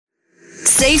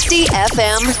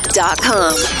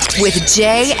SafetyFM.com with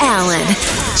Jay Allen.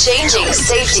 Changing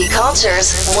safety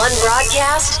cultures, one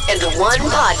broadcast and one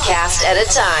podcast at a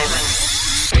time.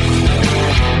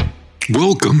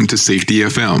 Welcome to Safety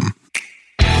FM,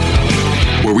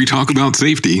 where we talk about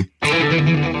safety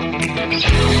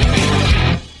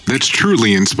that's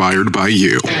truly inspired by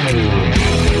you.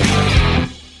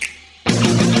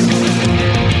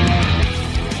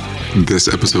 This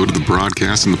episode of the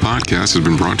broadcast and the podcast has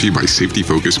been brought to you by Safety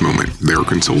Focus Moment. They are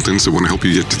consultants that want to help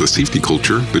you get to the safety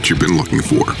culture that you've been looking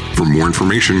for. For more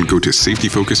information, go to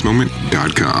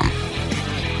safetyfocusmoment.com.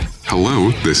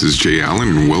 Hello, this is Jay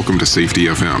Allen, and welcome to Safety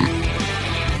FM.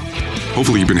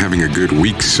 Hopefully you've been having a good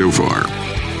week so far.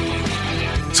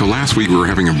 So last week we were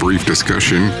having a brief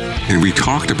discussion, and we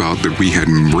talked about that we had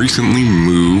recently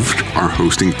moved our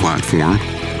hosting platform,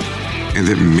 and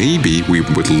that maybe we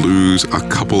would lose a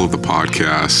couple of the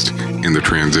podcasts in the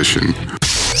transition.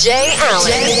 Jay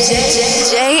Allen.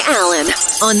 Jay Allen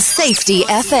on Safety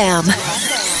FM.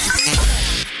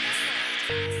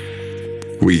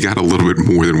 We got a little bit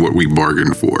more than what we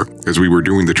bargained for. As we were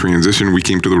doing the transition, we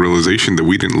came to the realization that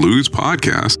we didn't lose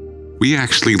podcasts. We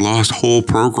actually lost whole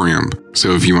program.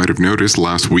 So if you might have noticed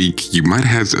last week, you might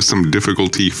have had some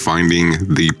difficulty finding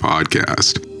the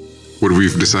podcast. What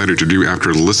we've decided to do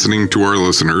after listening to our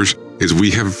listeners is we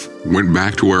have went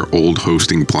back to our old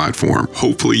hosting platform.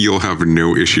 Hopefully you'll have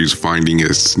no issues finding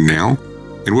us now.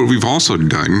 And what we've also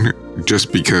done,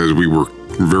 just because we were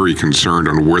very concerned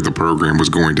on where the program was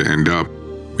going to end up,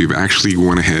 we've actually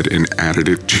went ahead and added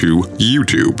it to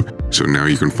YouTube. So now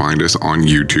you can find us on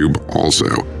YouTube also.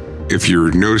 If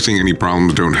you're noticing any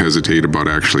problems, don't hesitate about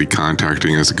actually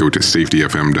contacting us. Go to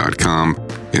safetyfm.com.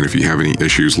 And if you have any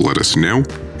issues, let us know,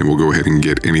 and we'll go ahead and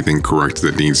get anything correct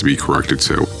that needs to be corrected.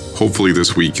 So hopefully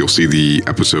this week you'll see the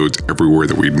episodes everywhere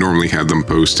that we normally had them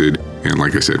posted. And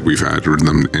like I said, we've added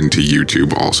them into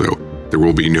YouTube also. There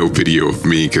will be no video of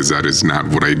me because that is not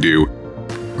what I do.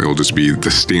 It'll just be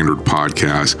the standard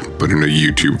podcast, but in a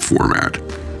YouTube format.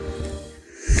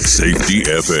 Safety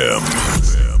FM.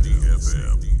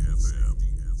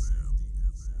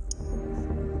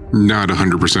 Not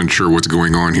 100% sure what's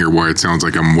going on here, why it sounds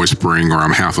like I'm whispering or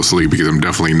I'm half asleep, because I'm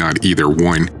definitely not either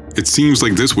one. It seems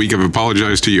like this week I've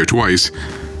apologized to you twice.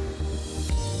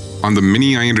 On the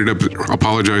mini, I ended up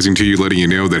apologizing to you, letting you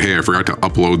know that, hey, I forgot to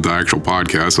upload the actual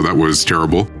podcast, so that was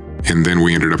terrible. And then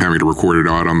we ended up having to record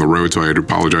it out on the road, so I had to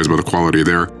apologize about the quality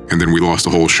there. And then we lost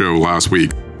the whole show last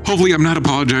week. Hopefully I'm not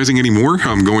apologizing anymore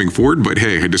going forward, but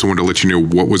hey, I just wanted to let you know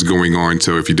what was going on.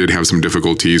 So if you did have some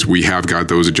difficulties, we have got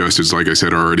those adjusted, like I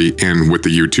said already, in with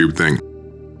the YouTube thing.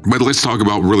 But let's talk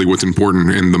about really what's important,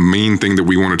 and the main thing that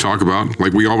we want to talk about,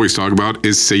 like we always talk about,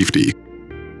 is safety.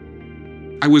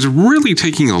 I was really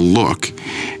taking a look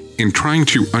and trying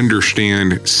to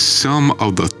understand some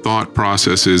of the thought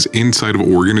processes inside of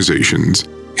organizations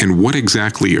and what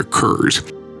exactly occurs.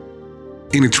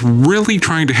 And it's really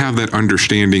trying to have that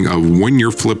understanding of when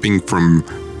you're flipping from,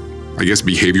 I guess,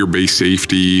 behavior-based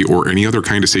safety or any other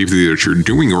kind of safety that you're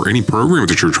doing or any programs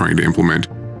that you're trying to implement.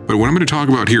 But what I'm going to talk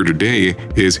about here today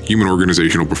is human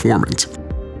organizational performance.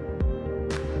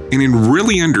 And in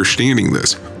really understanding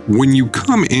this, when you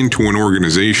come into an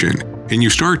organization and you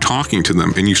start talking to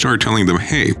them and you start telling them,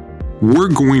 hey, we're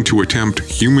going to attempt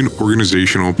human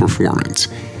organizational performance,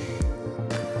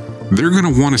 they're going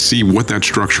to want to see what that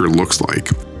structure looks like.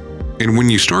 And when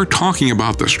you start talking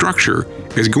about the structure,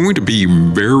 it's going to be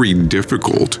very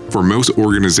difficult for most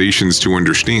organizations to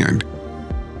understand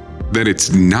that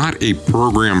it's not a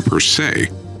program per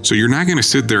se. So you're not going to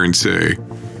sit there and say,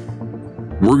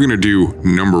 we're going to do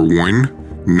number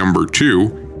 1, number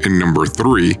 2, and number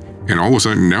 3, and all of a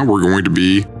sudden now we're going to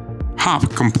be HOP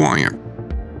compliant.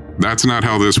 That's not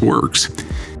how this works.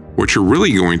 What you're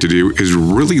really going to do is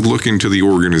really look into the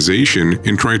organization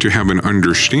and try to have an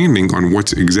understanding on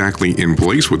what's exactly in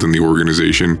place within the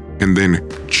organization, and then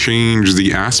change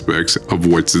the aspects of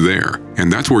what's there.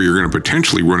 And that's where you're going to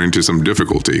potentially run into some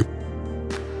difficulty.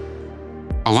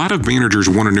 A lot of managers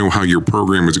want to know how your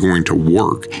program is going to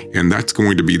work, and that's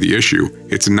going to be the issue.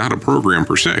 It's not a program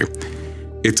per se.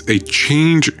 It's a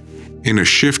change and a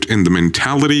shift in the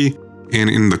mentality and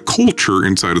in the culture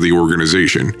inside of the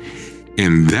organization.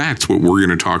 And that's what we're going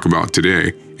to talk about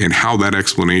today, and how that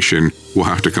explanation will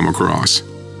have to come across.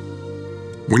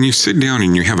 When you sit down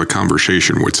and you have a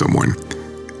conversation with someone,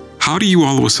 how do you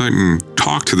all of a sudden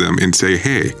talk to them and say,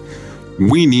 hey,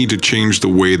 we need to change the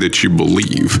way that you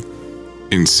believe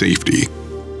in safety?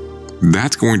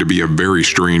 That's going to be a very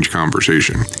strange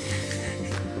conversation.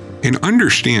 And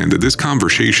understand that this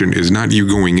conversation is not you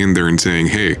going in there and saying,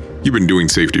 hey, you've been doing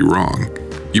safety wrong.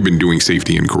 You've been doing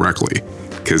safety incorrectly.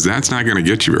 because that's not going to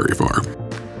get you very far.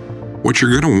 What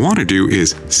you're going to want to do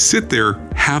is sit there,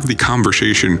 have the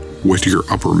conversation with your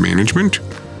upper management,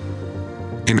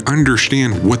 and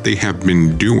understand what they have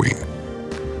been doing.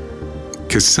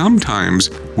 Because sometimes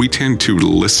we tend to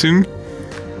listen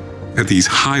at these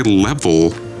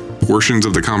high-level portions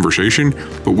of the conversation,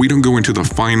 but we don't go into the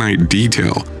finite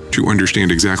detail to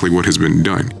understand exactly what has been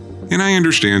done. And I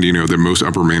understand, that most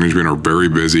upper management are very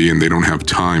busy and they don't have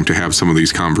time to have some of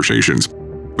these conversations,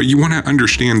 but you want to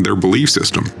understand their belief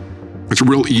system. It's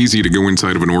real easy to go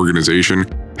inside of an organization,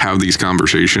 have these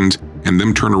conversations, and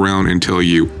them turn around and tell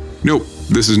you, nope,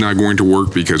 this is not going to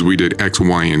work because we did X,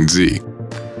 Y, and Z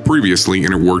previously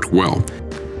and it worked well.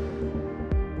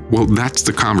 Well, that's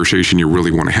the conversation you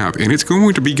really want to have. And it's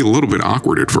going to be a little bit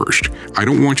awkward at first. I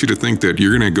don't want you to think that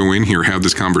you're going to go in here, have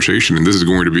this conversation, and this is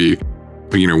going to be,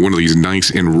 one of these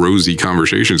nice and rosy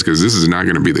conversations, because this is not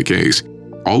going to be the case.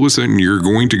 All of a sudden, you're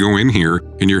going to go in here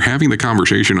and you're having the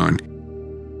conversation on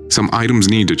some items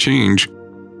need to change.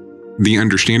 The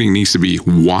understanding needs to be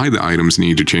why the items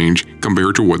need to change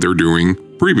compared to what they're doing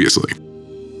previously.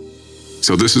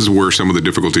 So this is where some of the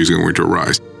difficulties are going to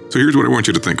arise. So here's what I want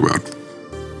you to think about.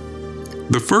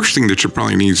 The first thing that you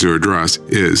probably need to address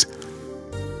is,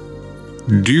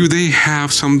 do they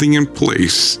have something in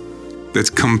place that's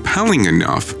compelling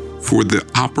enough for the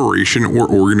operation or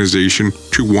organization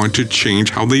to want to change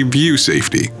how they view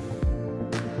safety?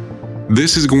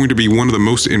 This is going to be one of the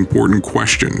most important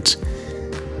questions.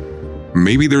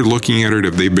 Maybe they're looking at it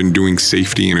if they've been doing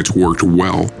safety and it's worked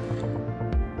well.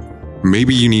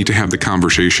 Maybe you need to have the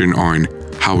conversation on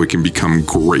how it can become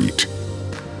great.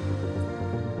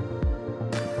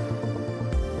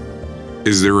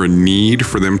 Is there a need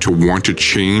for them to want to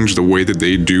change the way that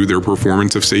they do their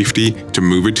performance of safety to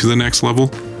move it to the next level?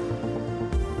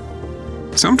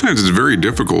 Sometimes it's very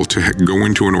difficult to go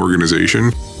into an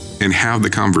organization and have the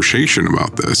conversation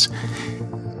about this,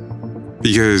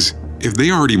 because if they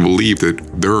already believe that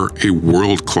they're a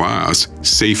world-class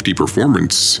safety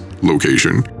performance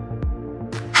location,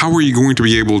 how are you going to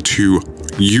be able to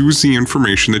use the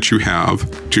information that you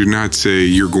have to not say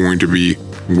you're going to be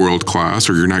world-class,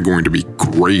 or you're not going to be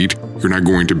great, you're not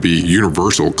going to be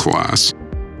universal class?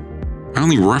 I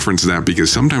only reference that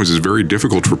because sometimes it's very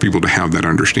difficult for people to have that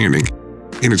understanding.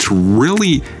 And it's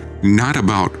really not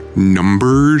about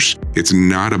numbers. It's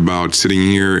not about sitting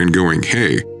here and going,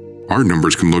 hey, our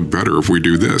numbers can look better if we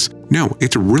do this. No,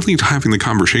 it's really having the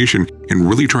conversation and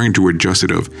really trying to adjust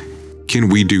it of, can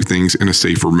we do things in a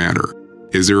safer manner?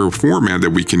 Is there a format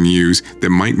that we can use that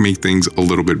might make things a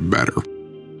little bit better?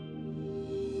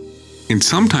 And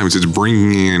sometimes it's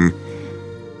bringing in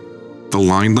the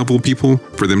line level people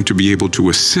for them to be able to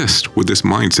assist with this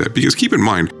mindset. Because keep in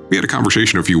mind, we had a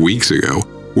conversation a few weeks ago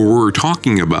where we were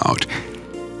talking about,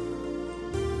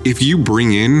 if you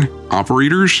bring in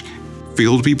operators,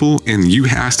 field people, and you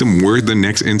ask them where the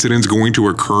next incident is going to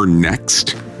occur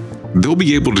next, they'll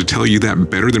be able to tell you that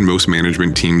better than most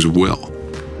management teams will.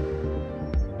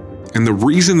 And the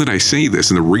reason that I say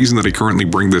this, and the reason that I currently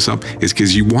bring this up, is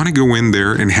because you want to go in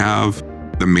there and have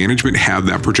the management have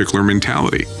that particular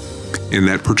mentality and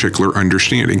that particular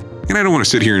understanding. And I don't want to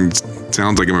sit here and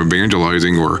sound like I'm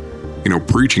evangelizing or,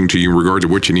 preaching to you in regards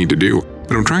to what you need to do,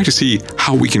 but I'm trying to see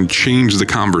how we can change the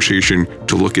conversation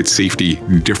to look at safety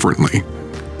differently.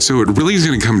 So it really is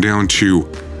going to come down to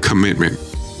commitment.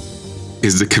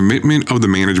 Is the commitment of the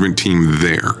management team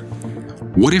there?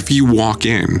 What if you walk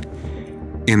in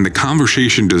and the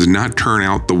conversation does not turn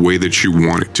out the way that you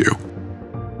want it to?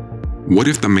 What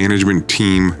if the management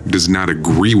team does not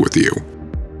agree with you?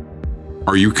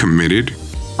 Are you committed?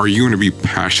 Are you going to be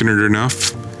passionate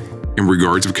enough in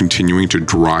regards of continuing to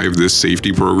drive this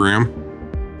safety program?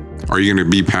 Are you going to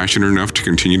be passionate enough to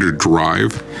continue to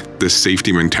drive this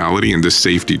safety mentality and this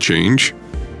safety change?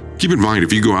 Keep in mind,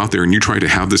 if you go out there and you try to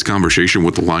have this conversation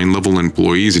with the line level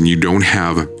employees and you don't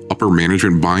have upper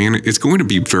management buy-in, it's going to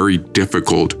be very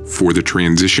difficult for the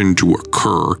transition to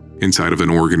occur inside of an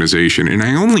organization. And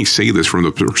I only say this from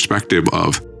the perspective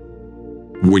of,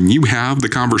 when you have the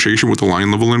conversation with the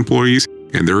line level employees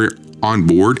and they're on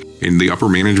board and the upper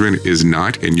management is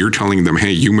not, and you're telling them,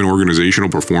 hey, human organizational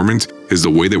performance is the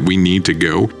way that we need to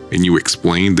go, and you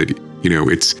explain that,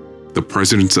 it's the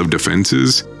presence of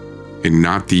defenses and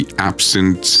not the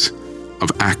absence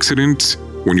of accidents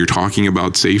when you're talking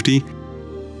about safety,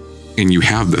 and you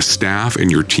have the staff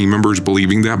and your team members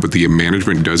believing that, but the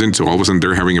management doesn't, so all of a sudden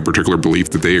they're having a particular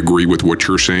belief that they agree with what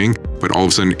you're saying, but all of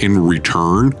a sudden in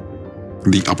return,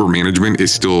 the upper management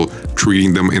is still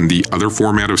treating them in the other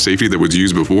format of safety that was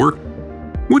used before,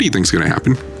 what do you think is going to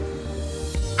happen?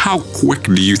 How quick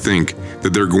do you think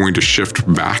that they're going to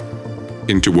shift back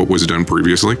into what was done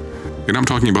previously. And I'm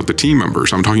talking about the team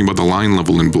members. I'm talking about the line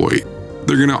level employee.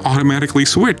 They're going to automatically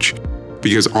switch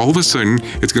because all of a sudden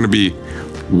it's going to be,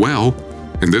 well,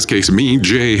 in this case, me,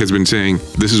 Jay, has been saying,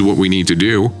 this is what we need to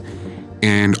do.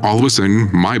 And all of a sudden,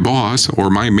 my boss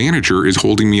or my manager is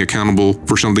holding me accountable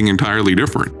for something entirely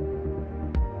different.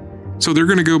 So they're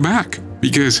going to go back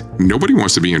because nobody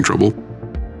wants to be in trouble.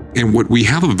 And what we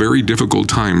have a very difficult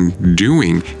time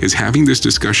doing is having this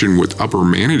discussion with upper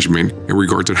management in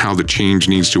regards to how the change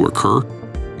needs to occur,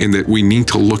 and that we need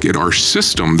to look at our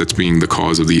system that's being the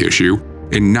cause of the issue,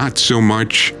 and not so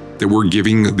much that we're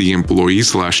giving the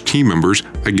employees/team members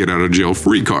a get out of jail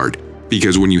free card.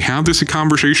 Because when you have this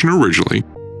conversation originally,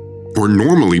 or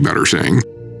normally better saying,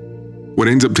 what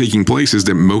ends up taking place is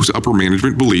that most upper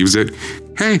management believes that,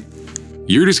 hey,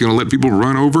 you're just going to let people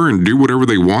run over and do whatever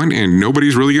they want and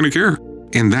nobody's really going to care.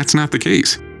 And that's not the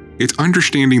case. It's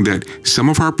understanding that some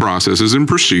of our processes and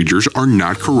procedures are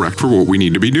not correct for what we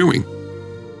need to be doing.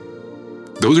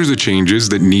 Those are the changes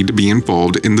that need to be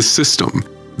involved in the system.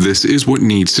 This is what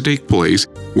needs to take place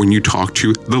when you talk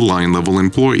to the line level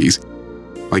employees.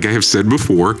 Like I have said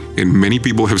before, and many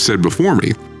people have said before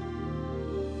me,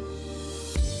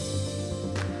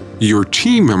 your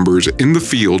team members in the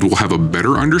field will have a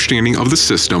better understanding of the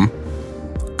system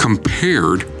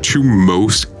compared to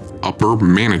most upper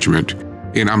management.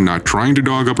 And I'm not trying to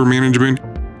dog upper management.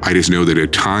 I just know that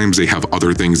at times they have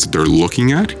other things that they're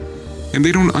looking at, and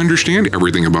they don't understand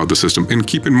everything about the system. And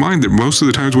keep in mind that most of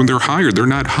the times when they're hired, they're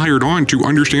not hired on to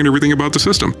understand everything about the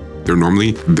system. They're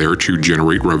normally there to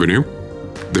generate revenue.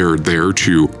 They're there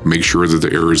to make sure that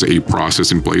there is a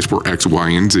process in place for X, Y,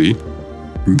 and Z.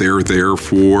 They're there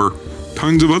for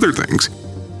tons of other things.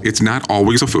 It's not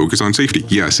always a focus on safety.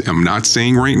 Yes, I'm not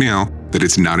saying right now that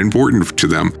it's not important to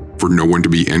them for no one to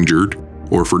be injured,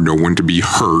 or for no one to be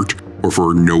hurt, or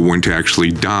for no one to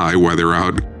actually die while they're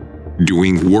out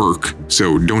doing work.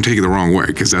 So don't take it the wrong way,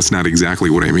 because that's not exactly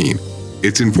what I mean.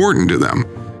 It's important to them.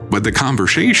 But the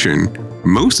conversation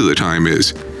most of the time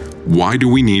is, why do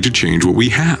we need to change what we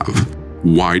have?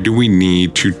 Why do we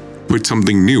need to put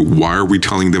something new? Why are we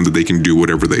telling them that they can do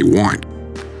whatever they want?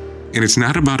 And it's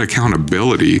not about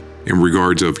accountability in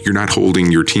regards of you're not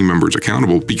holding your team members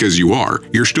accountable, because you are.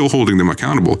 You're still holding them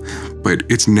accountable, but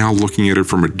it's now looking at it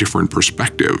from a different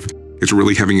perspective. It's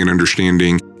really having an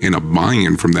understanding and a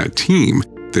buy-in from that team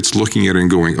that's looking at it and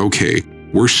going, okay,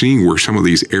 we're seeing where some of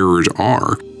these errors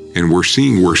are, and we're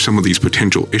seeing where some of these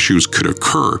potential issues could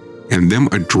occur, and them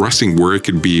addressing where it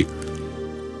could be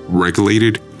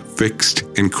regulated, fixed,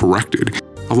 and corrected.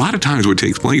 A lot of times what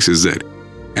takes place is that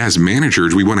as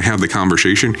managers, we want to have the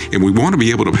conversation and we want to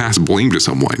be able to pass blame to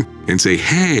someone and say,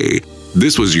 hey,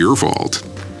 this was your fault.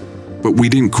 But we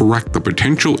didn't correct the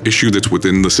potential issue that's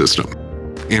within the system.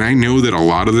 And I know that a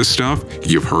lot of this stuff,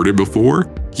 you've heard it before.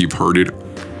 You've heard it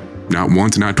not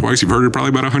once, not twice. You've heard it probably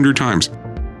about 100 times.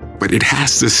 But it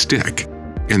has to stick.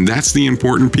 And that's the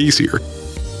important piece here.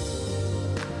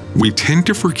 We tend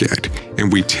to forget,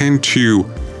 and we tend to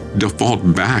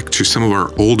default back to some of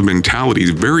our old mentalities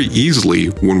very easily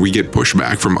when we get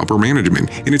pushback from upper management.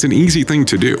 And it's an easy thing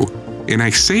to do. And I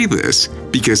say this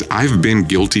because I've been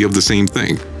guilty of the same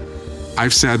thing.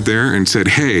 I've sat there and said,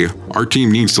 hey, our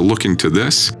team needs to look into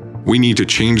this. We need to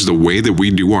change the way that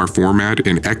we do our format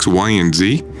in X, Y, and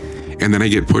Z. And then I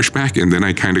get pushback, and then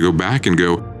I kind of go back and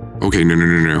go, okay,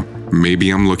 no. Maybe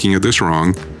I'm looking at this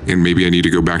wrong, and maybe I need to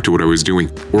go back to what I was doing.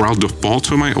 Or I'll default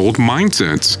to my old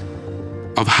mindsets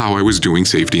of how I was doing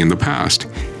safety in the past.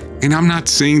 And I'm not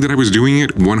saying that I was doing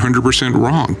it 100%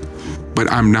 wrong,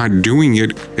 but I'm not doing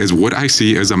it as what I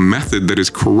see as a method that is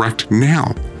correct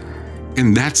now.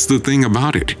 And that's the thing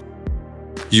about it.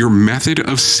 Your method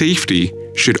of safety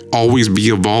should always be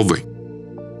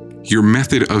evolving. Your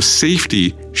method of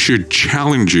safety should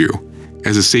challenge you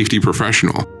as a safety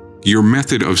professional. Your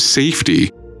method of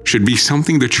safety should be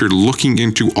something that you're looking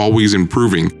into always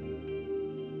improving.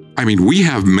 I mean, we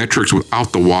have metrics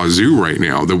without the wazoo right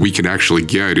now that we can actually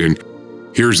get, and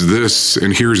here's this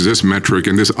metric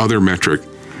and this other metric.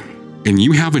 And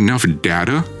you have enough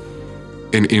data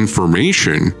and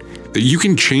information that you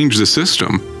can change the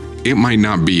system. It might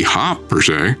not be hot per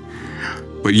se,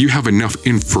 but you have enough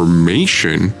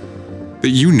information that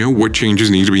you know what changes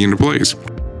need to be into place.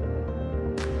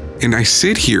 And I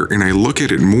sit here and I look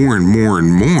at it more and more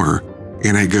and more,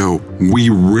 and I go, we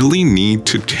really need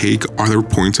to take other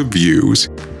points of views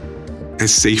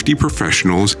as safety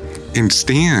professionals and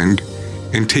stand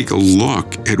and take a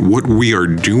look at what we are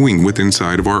doing with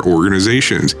inside of our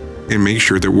organizations and make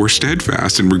sure that we're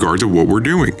steadfast in regards to what we're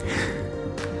doing.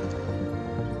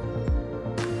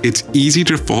 It's easy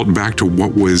to fall back to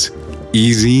what was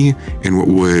easy and what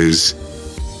was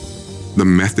the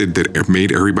method that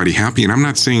made everybody happy. And I'm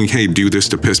not saying, hey, do this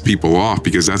to piss people off,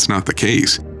 because that's not the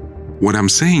case. What I'm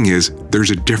saying is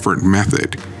there's a different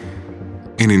method.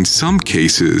 And in some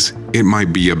cases, it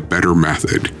might be a better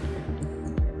method.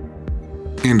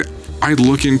 And I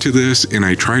look into this and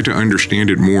I try to understand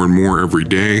it more and more every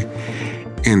day.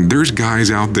 And there's guys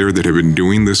out there that have been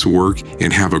doing this work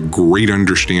and have a great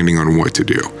understanding on what to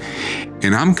do.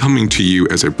 And I'm coming to you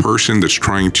as a person that's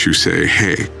trying to say,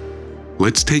 hey,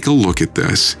 let's take a look at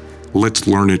this. Let's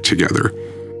learn it together.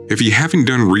 If you haven't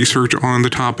done research on the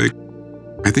topic,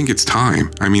 I think it's time.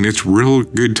 I mean, it's real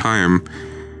good time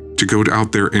to go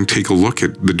out there and take a look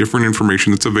at the different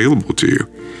information that's available to you.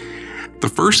 The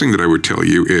first thing that I would tell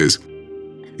you is,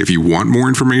 if you want more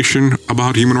information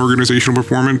about human organizational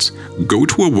performance, go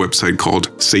to a website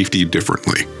called Safety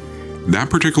Differently.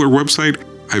 That particular website,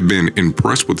 I've been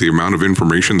impressed with the amount of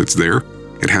information that's there.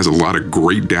 It has a lot of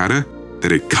great data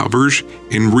that it covers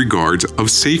in regards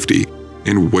of safety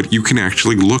and what you can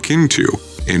actually look into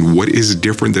and what is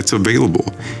different that's available.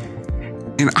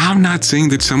 And I'm not saying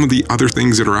that some of the other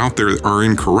things that are out there are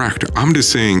incorrect. I'm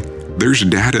just saying there's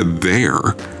data there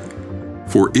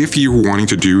for if you're wanting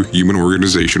to do human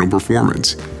organizational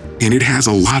performance. And it has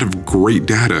a lot of great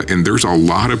data, and there's a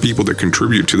lot of people that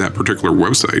contribute to that particular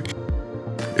website.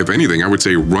 If anything, I would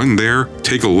say run there,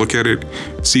 take a look at it,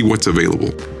 see what's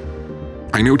available.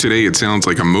 I know today it sounds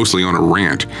like I'm mostly on a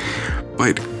rant,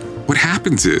 but what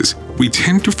happens is we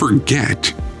tend to forget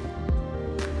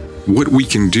what we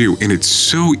can do, and it's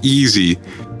so easy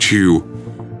to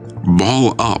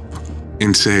ball up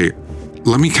and say,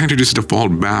 let me kind of just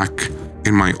default back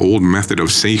in my old method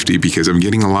of safety because I'm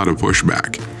getting a lot of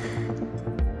pushback.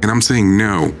 And I'm saying,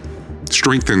 no,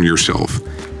 strengthen yourself.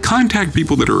 Contact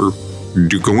people that are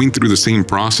going through the same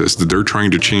process, that they're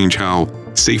trying to change how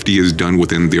safety is done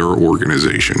within their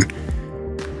organization.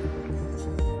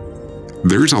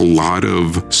 There's a lot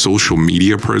of social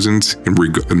media presence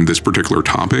in this particular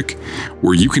topic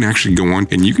where you can actually go on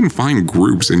and you can find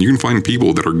groups and you can find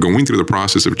people that are going through the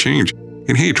process of change.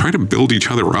 And hey, try to build each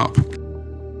other up.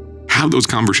 Have those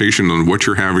conversations on what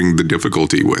you're having the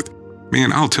difficulty with.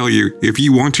 Man, I'll tell you, if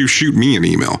you want to, shoot me an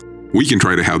email. We can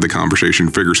try to have the conversation,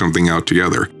 figure something out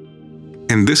together.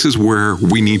 And this is where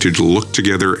we need to look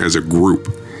together as a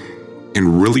group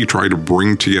and really try to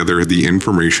bring together the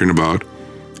information about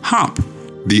HOP.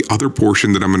 The other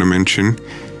portion that I'm going to mention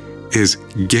is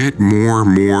get more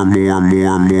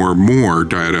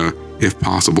data if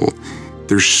possible.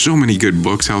 There's so many good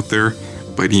books out there,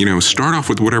 but start off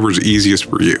with whatever's easiest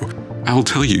for you. I'll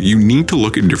tell you, you need to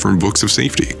look at different books of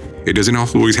safety. It doesn't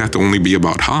always have to only be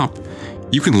about HOP.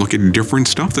 You can look at different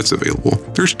stuff that's available.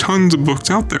 There's tons of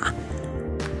books out there.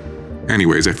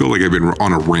 Anyways, I feel like I've been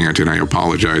on a rant, and I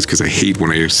apologize because I hate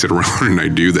when I sit around and I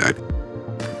do that.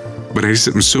 But I just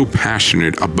am so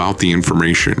passionate about the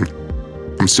information.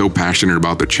 I'm so passionate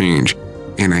about the change.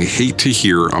 And I hate to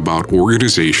hear about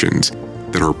organizations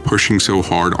that are pushing so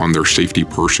hard on their safety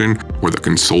person or the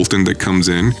consultant that comes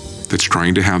in that's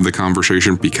trying to have the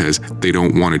conversation because they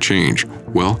don't want to change.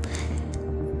 Well,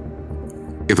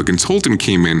 if a consultant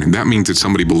came in, that means that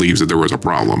somebody believes that there was a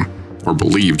problem or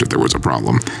believed that there was a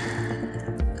problem.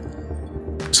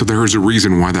 So there is a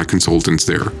reason why that consultant's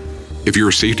there. If you're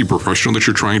a safety professional that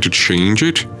you're trying to change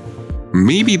it,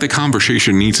 maybe the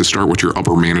conversation needs to start with your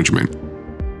upper management.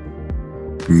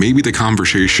 Maybe the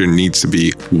conversation needs to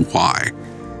be why.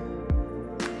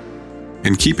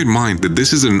 And keep in mind that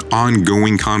this is an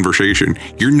ongoing conversation.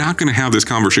 You're not going to have this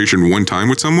conversation one time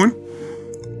with someone,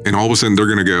 and all of a sudden they're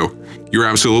going to go, you're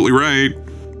absolutely right.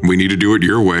 We need to do it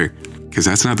your way. Because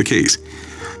that's not the case.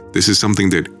 This is something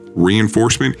that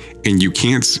reinforcement, and you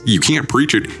can't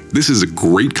preach it. This is a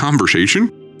great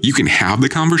conversation. You can have the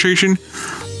conversation,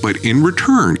 but in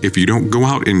return, if you don't go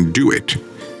out and do it,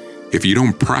 if you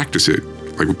don't practice it,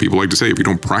 like what people like to say, if you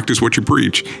don't practice what you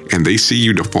preach and they see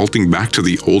you defaulting back to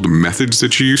the old methods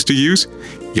that you used to use,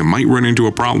 you might run into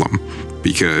a problem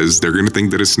because they're going to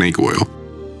think that it's snake oil.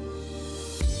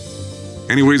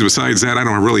 Anyways, besides that, I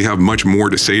don't really have much more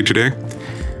to say today.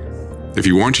 If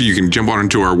you want to, you can jump on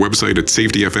into our website at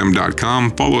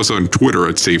safetyfm.com, follow us on Twitter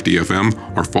at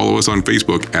safetyfm, or follow us on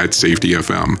Facebook at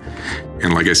safetyfm.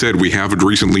 And like I said, we have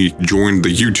recently joined the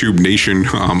YouTube Nation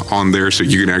on there, so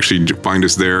you can actually find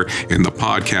us there, and the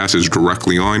podcast is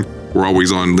directly on. We're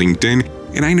always on LinkedIn,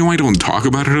 and I know I don't talk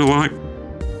about it a lot,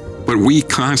 but we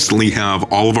constantly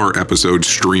have all of our episodes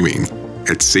streaming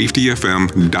at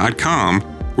safetyfm.com,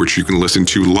 which you can listen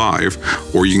to live,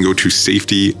 or you can go to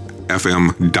safetyfm.com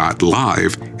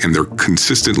safetyfm.live, and they're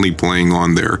consistently playing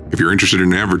on there. If you're interested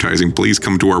in advertising, please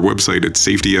come to our website at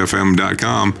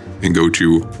safetyfm.com and go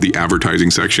to the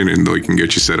advertising section, and they can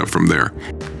get you set up from there.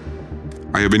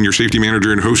 I have been your safety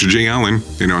manager and host, Jay Allen,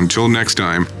 and until next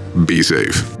time, be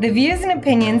safe. The views and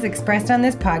opinions expressed on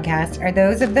this podcast are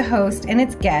those of the host and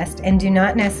its guest and do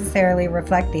not necessarily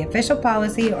reflect the official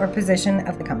policy or position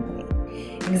of the company.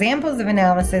 Examples of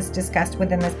analysis discussed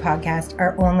within this podcast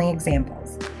are only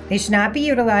examples. They should not be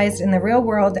utilized in the real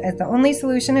world as the only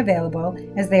solution available,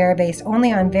 as they are based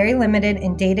only on very limited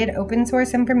and dated open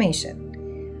source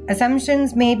information.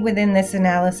 Assumptions made within this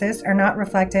analysis are not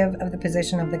reflective of the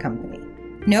position of the company.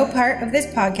 No part of this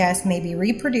podcast may be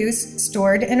reproduced,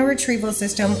 stored in a retrieval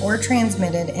system, or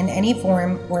transmitted in any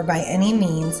form or by any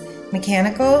means,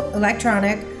 mechanical,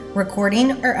 electronic,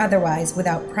 recording, or otherwise,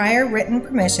 without prior written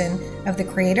permission of the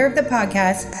creator of the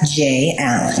podcast, Jay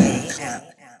Allen.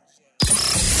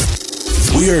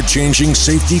 We are changing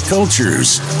safety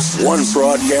cultures, one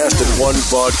broadcast and one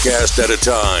podcast at a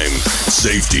time.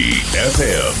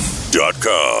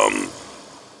 SafetyFM.com.